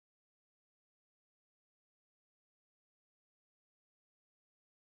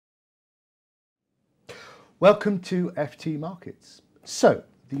Welcome to FT Markets. So,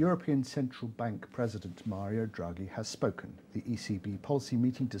 the European Central Bank President Mario Draghi has spoken. The ECB policy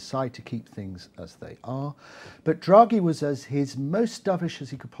meeting decided to keep things as they are, but Draghi was as his most dovish as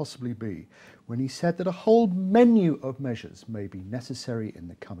he could possibly be when he said that a whole menu of measures may be necessary in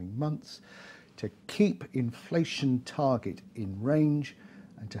the coming months to keep inflation target in range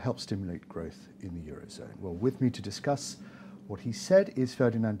and to help stimulate growth in the Eurozone. Well, with me to discuss what he said is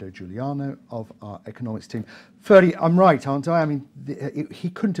Ferdinando Giugliano of our economics team. Ferdy, I'm right, aren't I? I mean, he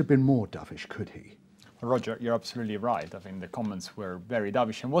couldn't have been more dovish, could he? Roger, you're absolutely right. I think the comments were very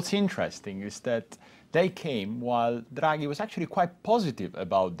dovish. And what's interesting is that they came while Draghi was actually quite positive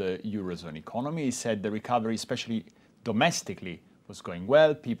about the Eurozone economy. He said the recovery, especially domestically, was going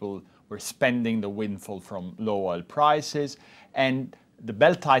well. People were spending the windfall from low oil prices. And the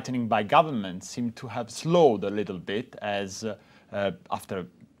belt tightening by government seemed to have slowed a little bit as after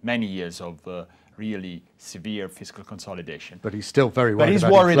many years of really severe fiscal consolidation. But he's still very worried But he's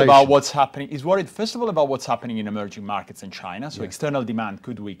about worried inflation. about what's happening. He's worried, first of all, about what's happening in emerging markets in China. So external demand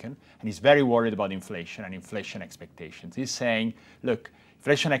could weaken. And he's very worried about inflation and inflation expectations. He's saying, look,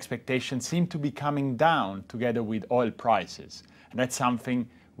 inflation expectations seem to be coming down together with oil prices. And that's something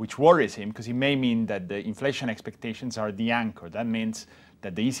which worries him because it may mean that the inflation expectations are the anchor. That means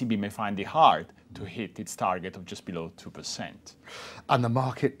that the ECB may find it hard to hit its target of just below 2%. And the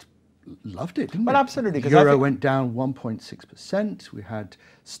market loved it, didn't it? Well, absolutely. The euro went down 1.6%. We had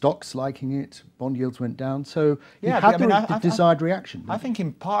stocks liking it. Bond yields went down. So he had the desired reaction. I think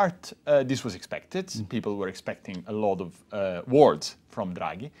in part this was expected. People were expecting a lot of words from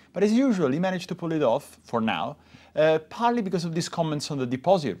Draghi. But as usual, he managed to pull it off for now. Partly because of these comments on the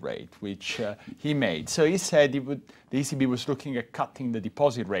deposit rate, which he made. So he said the ECB was looking at cutting the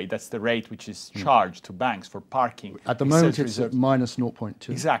deposit rate. That's the rate which is charged to banks for parking. At the moment, it's at minus 0.2.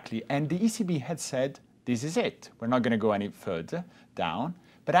 Exactly. And the ECB had said, this is it. We're not going to go any further down.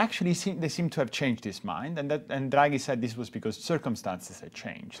 But actually, they seem to have changed his mind. And Draghi said this was because circumstances had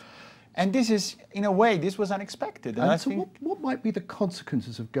changed. And this is, in a way, this was unexpected. And so what might be the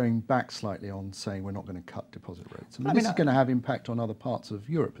consequences of going back slightly on saying we're not going to cut deposit rates? I mean, this is going to have impact on other parts of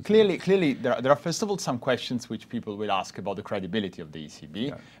Europe. Clearly, there are, first of all, some questions which people will ask about the credibility of the ECB.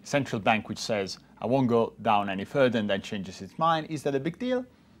 Yeah. Central bank which says, I won't go down any further and then changes its mind. Is that a big deal?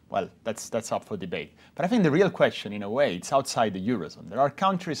 Well, that's up for debate. But I think the real question, in a way, it's outside the Eurozone. There are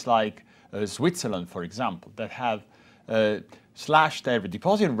countries like Switzerland, for example, that have slashed their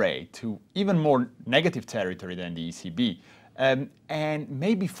deposit rate to even more negative territory than the ECB and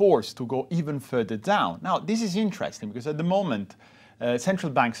may be forced to go even further down. Now, this is interesting because at the moment,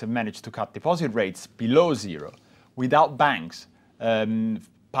 central banks have managed to cut deposit rates below zero without banks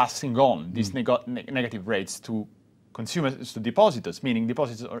passing on these negative rates to consumers, to depositors, meaning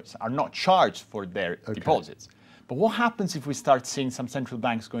depositors are not charged for their deposits. But what happens if we start seeing some central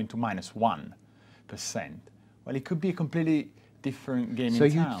banks going to minus 1%? Well, it could be a completely different game in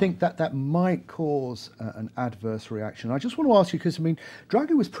town. So you think that might cause an adverse reaction? I just want to ask you, because, I mean,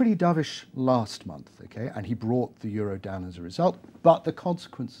 Draghi was pretty dovish last month, okay, and he brought the euro down as a result, but the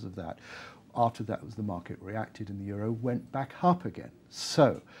consequences of that, after that was the market reacted and the euro went back up again.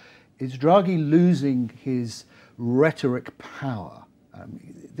 So is Draghi losing his rhetoric power?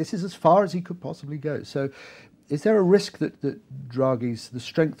 This is as far as he could possibly go. So is there a risk that the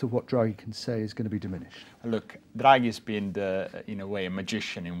strength of what Draghi can say is going to be diminished? Look, Draghi's been, in a way, a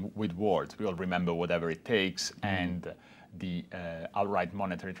magician with words. We all remember Whatever It Takes and the outright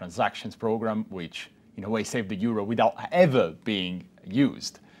monetary transactions program, which, in a way, saved the euro without ever being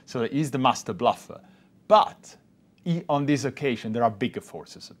used. So he's the master bluffer. But on this occasion, there are bigger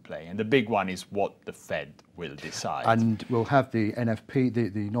forces at play, and the big one is what the Fed will decide. And we'll have the NFP,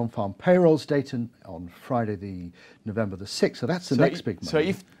 the non-farm payrolls data on Friday, November the 6th, so that's the next big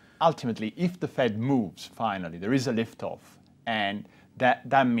moment. So ultimately, if the Fed moves, finally, there is a lift-off, and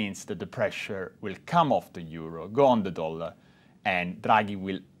that means that the pressure will come off the euro, go on the dollar, and Draghi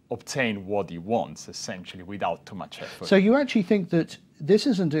will obtain what he wants, essentially, without too much effort. So you actually think that this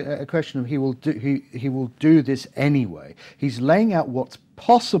isn't a question of he will do this anyway. He's laying out what's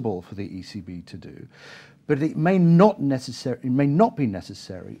possible for the ECB to do, but it may not be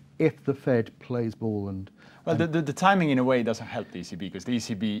necessary if the Fed plays ball and. Well, the timing in a way doesn't help the ECB because the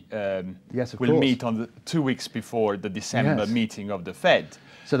ECB will meet on 2 weeks before the December meeting of the Fed.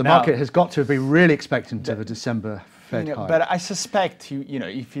 So the market has got to be really expectant of a December Fed hike. But I suspect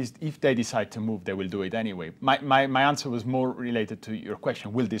if they decide to move, they will do it anyway. My answer was more related to your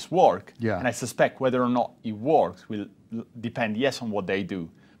question: will this work? Yeah. And I suspect whether or not it works will depend, yes, on what they do,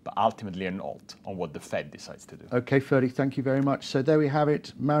 but ultimately not on what the Fed decides to do. Okay, Ferdy, thank you very much. So there we have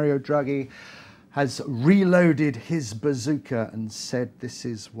it, Mario Draghi has reloaded his bazooka and said this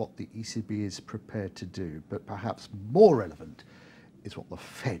is what the ECB is prepared to do. But perhaps more relevant is what the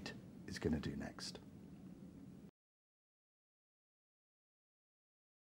Fed is going to do next.